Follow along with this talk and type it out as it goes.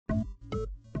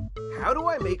how do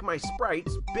I make my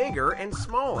sprites bigger and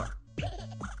smaller?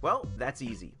 Well, that's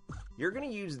easy. You're going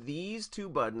to use these two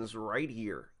buttons right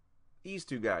here. These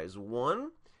two guys. One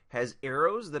has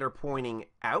arrows that are pointing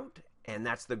out, and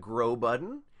that's the grow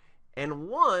button. And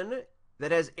one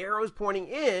that has arrows pointing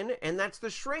in, and that's the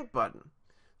shrink button.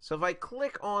 So if I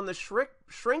click on the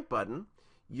shrink button,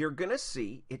 you're going to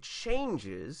see it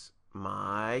changes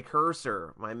my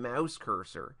cursor, my mouse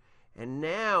cursor. And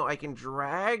now I can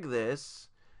drag this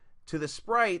to the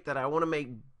sprite that I want to make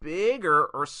bigger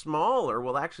or smaller.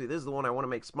 Well, actually, this is the one I want to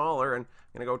make smaller. And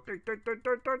I'm going to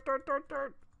go,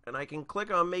 and I can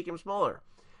click on make him smaller.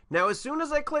 Now, as soon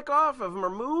as I click off of him or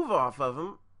move off of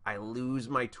him, I lose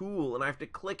my tool and I have to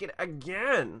click it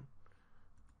again.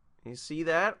 You see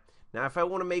that? Now, if I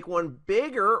want to make one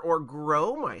bigger or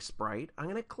grow my sprite, I'm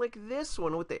going to click this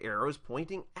one with the arrows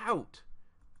pointing out.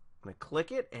 I'm going to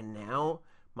click it, and now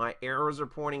my arrows are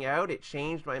pointing out. It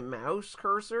changed my mouse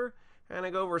cursor. And I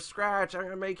go over Scratch. I'm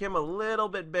going to make him a little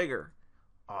bit bigger.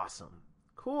 Awesome.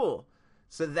 Cool.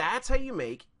 So that's how you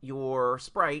make your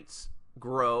sprites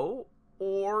grow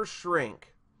or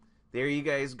shrink. There you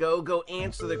guys go. Go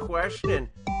answer the question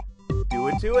and do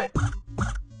it to it.